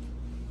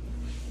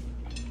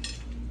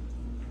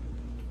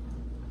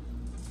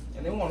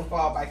 And they want to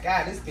fall back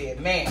out. This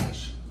bed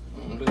managed.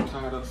 I'm a little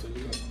tied up, so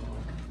you got to fall.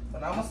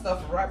 But I'm going to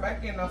stuff it right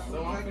back in there.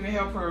 So I'm going to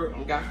help her.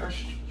 I got her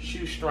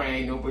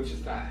shoestring over your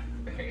side.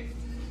 Put it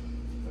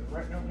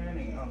right down there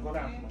and I'll go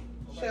down.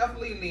 Chef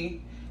Lele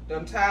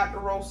done tied the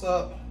ropes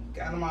up.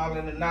 Got them all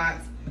in the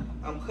knots.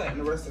 I'm cutting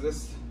the rest of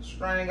this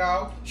string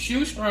off.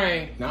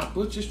 Shoestring, not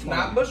butcher string.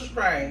 Not butcher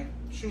string.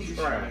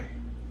 Shoestring.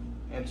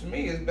 And to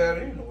me, it's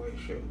better anyway.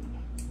 Shoot.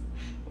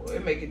 Well,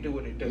 it make it do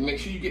what it do. And make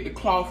sure you get the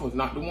cloth ones,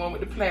 not the one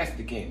with the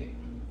plastic in it.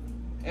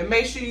 And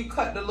make sure you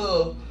cut the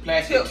little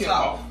plastic tips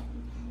off.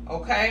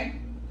 Okay?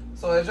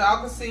 So as y'all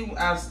can see,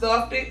 I've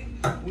stuffed it.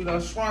 We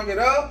done shrunk it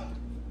up.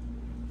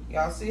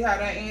 Y'all see how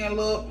that end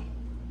look?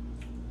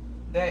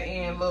 That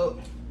end look.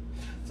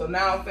 So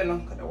now I'm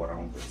finna cut that water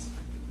on this.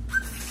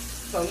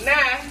 So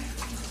now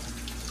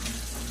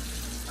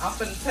I'm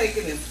finna take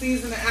it and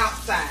season it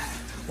outside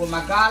with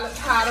my garlic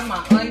powder,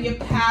 my onion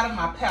powder,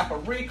 my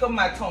paprika,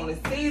 my Tony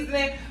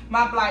seasoning,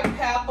 my black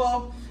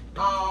pepper,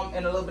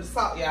 and a little bit of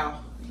salt,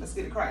 y'all. Let's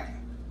get it cracking.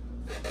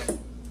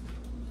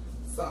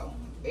 So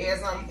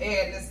as I'm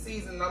adding this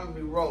seasoning, I'm gonna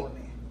be rolling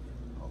it.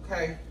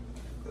 Okay?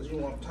 Because you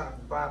want top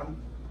and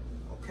bottom.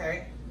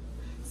 Okay?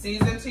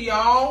 Season to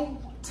your own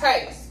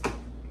taste.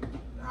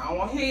 I don't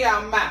want to hear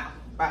y'all mouth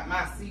about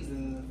my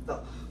seasoning and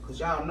stuff, because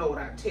y'all know what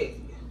I tell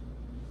you.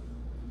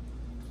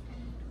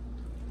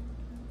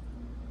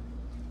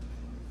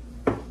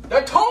 The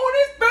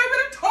Tonys, baby,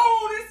 the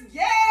Tonys,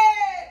 yeah!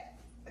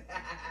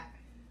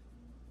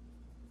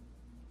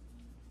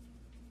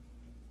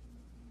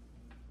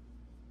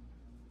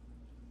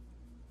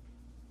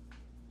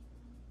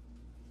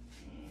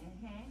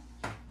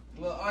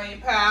 Little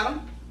onion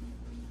powder.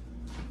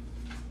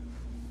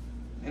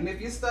 And if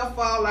your stuff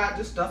fall out,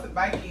 just stuff it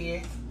back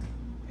in.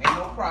 Ain't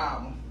no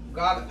problem.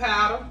 Garlic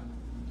powder.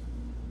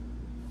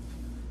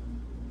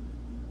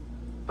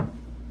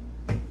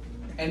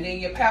 And then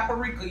your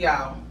paprika,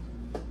 y'all.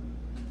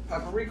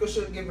 Paprika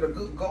should give it a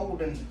good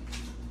golden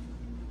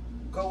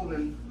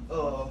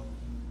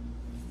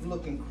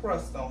looking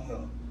crust on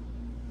here.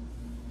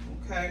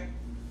 Okay?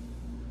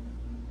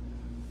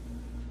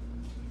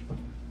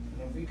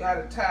 And if you got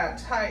it tied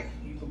tight,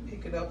 you can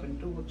pick it up and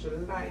do what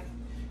you like.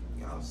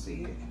 Y'all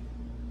see it?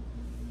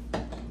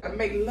 Gotta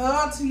make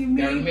love to you,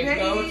 me, gotta make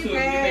baby. love to you.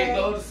 Make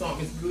love to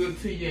something. It's good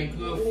to you and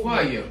good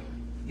for you.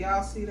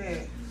 Y'all see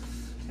that?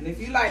 And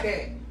if you like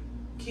that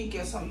kinky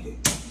or something, you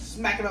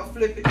smack it up,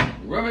 flip it.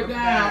 Rub it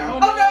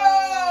down. Oh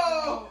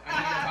no! I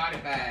need a body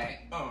bag.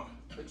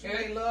 But you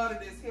make love to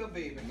this here,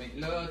 baby. Make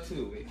love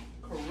to it.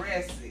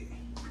 Caress it.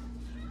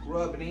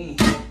 Rub it in.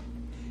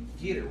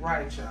 Get it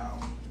right,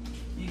 y'all.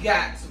 You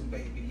got to,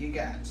 baby. You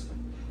got to.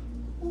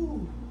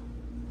 Ooh.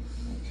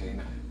 Okay,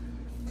 now.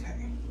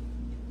 Okay.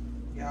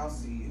 Y'all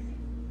see it.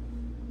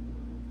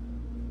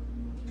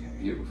 Okay.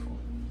 Beautiful.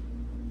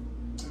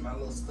 And my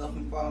little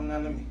stuffing falling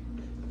under me.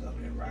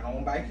 Stuffing it right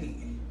on back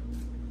in.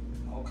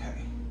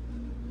 Okay.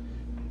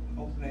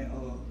 Open that,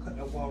 cut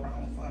that wall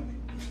around for me.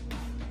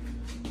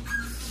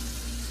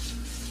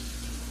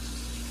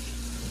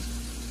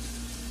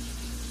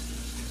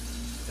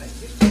 Thank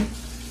you.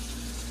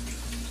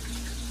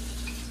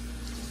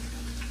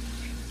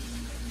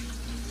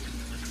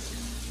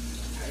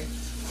 Okay.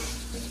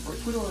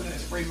 Put on that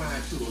spray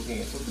mine too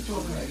again. So put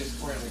yours in there, just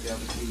spray them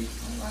together, please.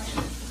 Alright.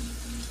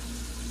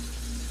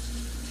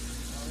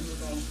 We're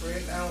gonna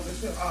spread down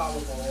with this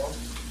olive oil.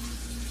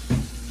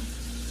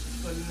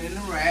 Put it in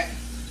the rack.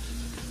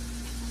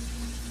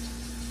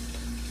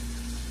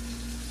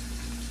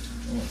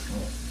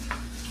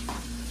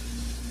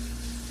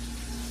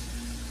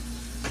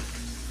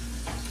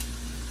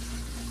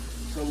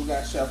 So we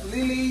got Chef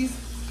Lily's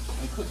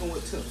and cooking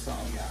with tips on,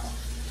 y'all.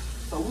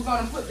 So we're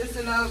gonna put this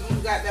in the oven.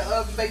 We got the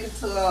oven baked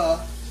to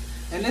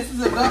and this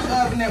is a Dutch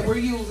oven that we're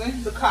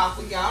using, the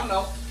copper, y'all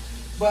know.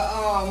 But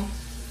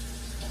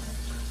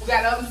we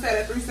got the oven set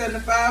at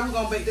 375. We're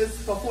gonna bake this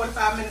for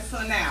 45 minutes to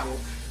an hour.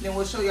 Then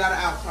we'll show y'all the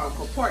outcome.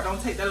 Because pork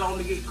don't take that long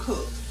to get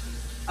cooked.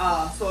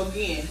 So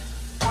again,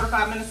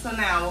 45 minutes to an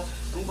hour.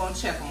 I'm gonna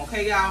check them,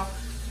 okay, y'all?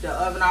 The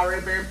oven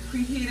already very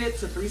preheated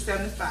to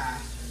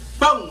 375.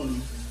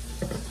 Boom!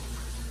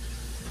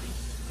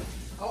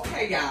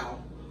 Okay, y'all.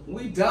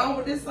 We done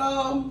with this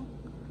all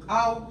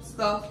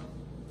stuffed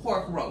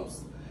pork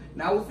roast.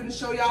 Now we're finna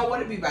show y'all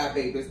what it be by,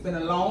 baby. It's been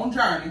a long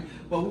journey,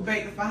 but we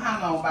baked it for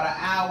how long? About an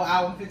hour,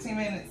 hour and 15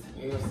 minutes?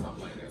 Yeah,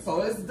 something like that.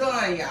 So it's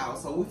done, y'all.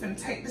 So we finna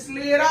take this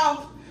lid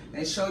off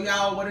and show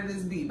y'all what it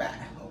is be by,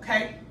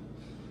 okay?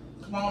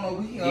 Come on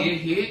over here.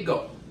 Here it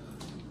go.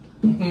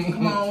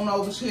 Come on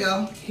over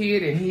here.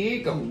 Here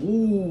it go.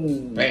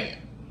 Ooh. Bam.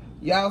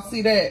 Y'all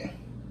see that?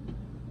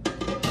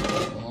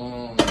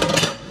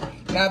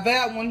 Now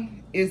that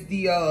one is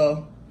the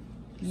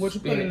what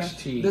you put in there?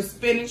 Cheese. The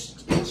spinach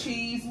and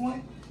cheese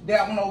one.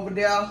 That one over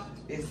there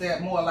is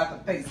that more like a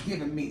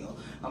Thanksgiving meal.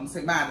 I'm gonna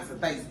say mine is a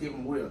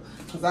Thanksgiving meal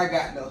because I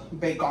got the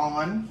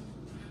bacon,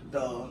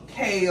 the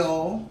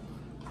kale,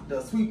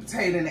 the sweet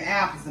potato, and the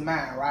apples in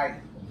mine, right?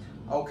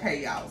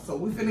 Okay, y'all. So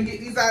we finna get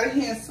these out of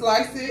here and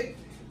slice it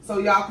so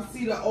y'all can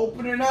see the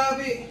opening of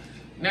it.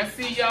 Now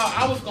see, y'all,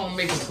 I was gonna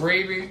make a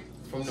gravy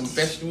from the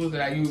vegetables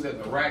that I use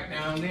at the rack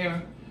down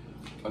there.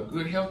 A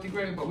good healthy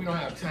gravy, but we don't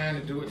have time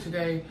to do it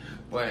today.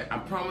 But I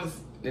promise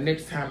the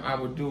next time I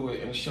will do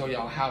it and show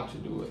y'all how to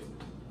do it.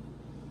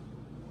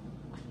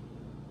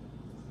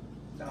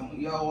 Done with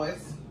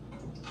yours.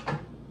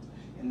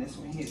 And this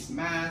one hits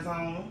mine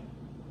on.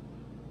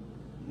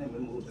 Let me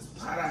move this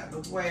pot out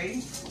the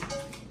way.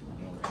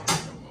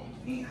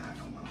 Ain't hot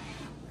no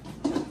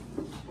more.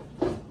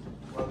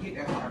 Well, get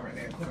that part right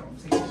there. Put it on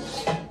the table.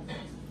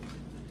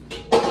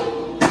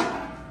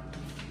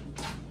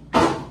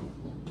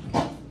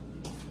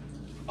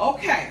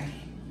 Okay.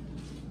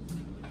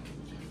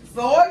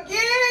 So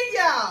again,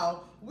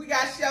 y'all, we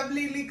got Chef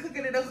Lele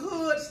cooking in a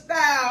hood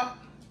style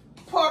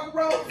pork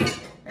roast,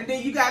 and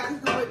then you got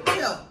cooking with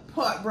tip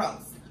pork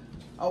roast.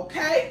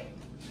 Okay?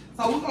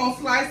 So we're gonna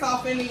slice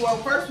off anyway.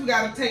 First we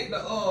gotta take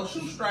the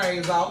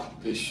shoestrings off.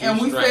 And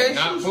we said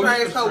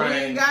shoestrings, so we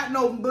ain't got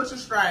no butcher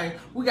string.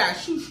 We got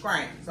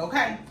shoestrings,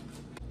 okay?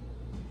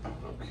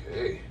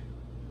 Okay.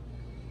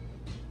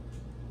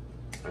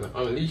 And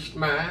unleashed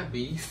my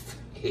beast.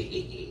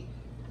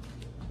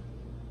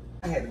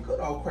 I had a good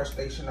old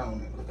crustacean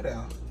on it. Look at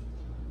that.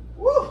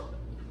 Woo!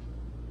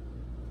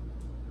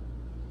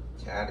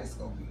 Child, it's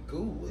gonna be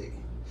good.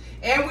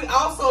 And we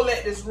also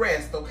let this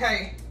rest,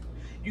 okay?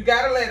 You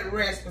gotta let it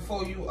rest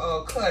before you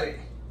cut it.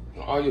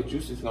 All your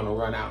juice is gonna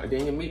run out, and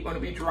then your meat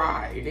gonna be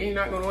dry. And then you're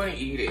not gonna wanna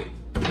eat it.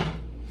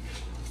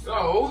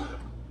 So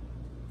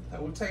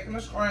we're taking the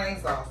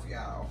strings off,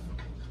 y'all.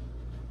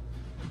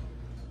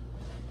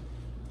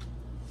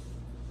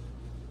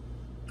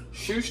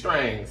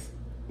 Shoestrings.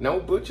 No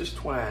butcher's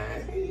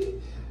twine.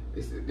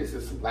 This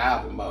is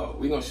survival mode.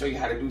 We're gonna show you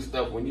how to do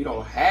stuff when you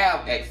don't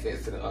have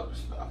access to the other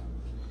stuff.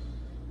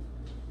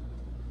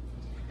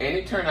 And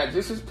it turned out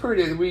just as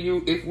pretty as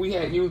if we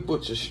had used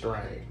butcher's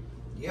string.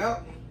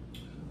 Yep.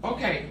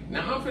 Okay,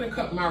 now I'm gonna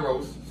cut my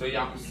roast so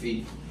y'all can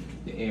see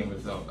the end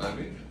result of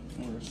it.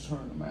 Let's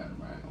turn them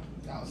around.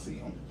 Y'all see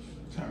them.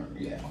 Turn,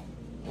 yeah.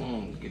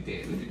 Look at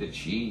that. Look at the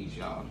cheese,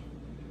 y'all.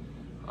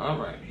 All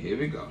right, here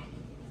we go.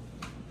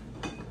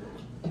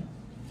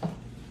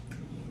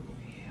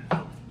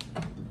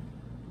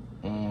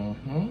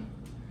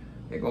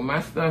 There go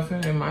my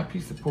stuffing and my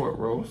piece of pork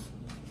roast.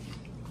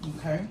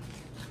 Okay.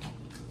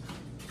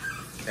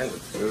 That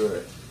looks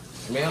good.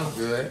 Smells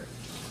good.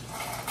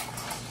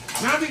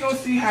 Now we're gonna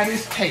see how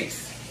this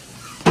tastes.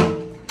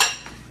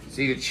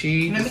 See the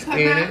cheese, Let me the cut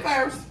spinach.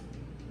 mine first.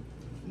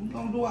 I'm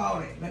gonna do all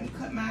that. Let me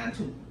cut mine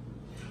too.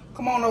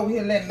 Come on over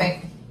here,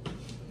 Lele.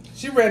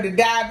 She ready to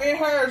dive in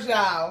hers,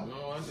 y'all.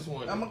 No, I just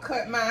want. I'm gonna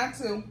cut mine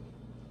too.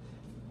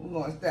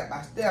 We're going step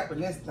by step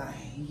in this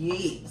thing.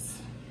 Yes.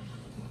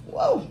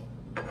 Whoa.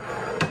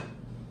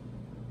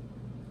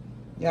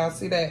 Y'all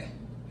see that?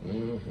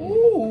 Mm-hmm.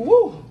 Ooh,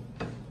 woo.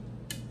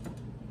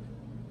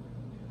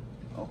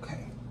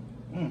 Okay.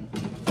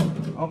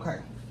 Okay.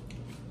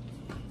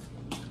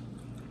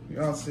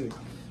 Y'all see.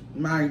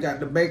 Mine got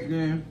the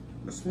bacon,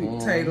 the sweet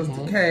potatoes,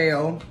 the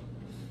kale.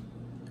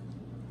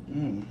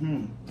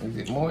 Is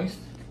it moist?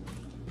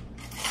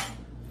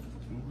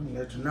 I'm gonna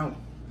let you know.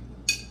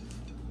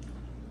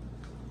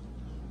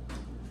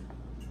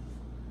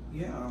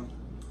 Yeah.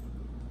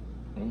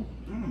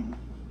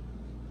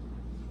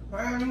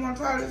 Hey, you wanna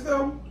try this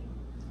though?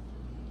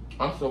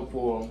 I'm so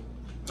full.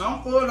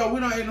 I'm full though. We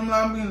don't eat them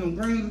lime beans and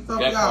greens and stuff,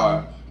 That's y'all.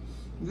 hard.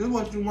 This is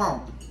what you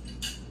want.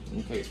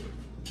 Okay.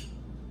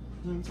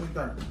 Let me take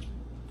that.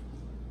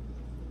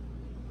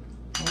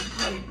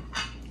 Okay.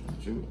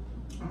 What you?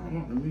 I don't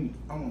want the meat.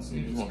 I want to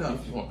see the stuff. You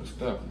just want the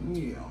stuff.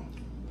 Yeah.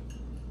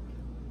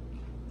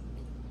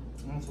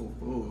 I'm so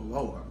full,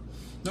 Lord.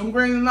 Them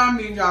greens and lime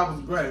beans, y'all,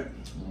 was great.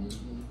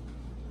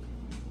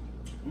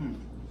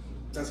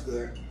 That's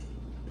good.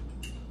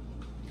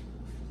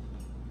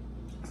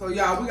 So,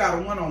 y'all, we got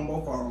a one on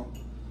both of them.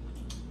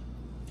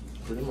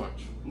 Pretty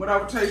much.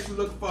 Whatever taste you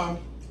look for.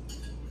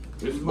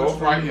 This is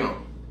both right here.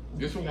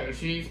 This one got the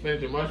cheese,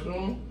 spinach, and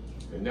mushroom.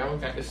 And that one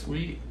got the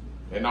sweet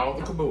and all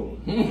the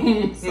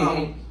kaboom.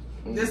 So,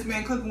 this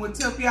been Cooking with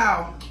Tip,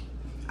 y'all.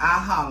 I'll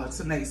holler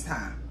till next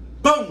time.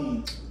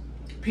 Boom!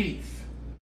 Peace.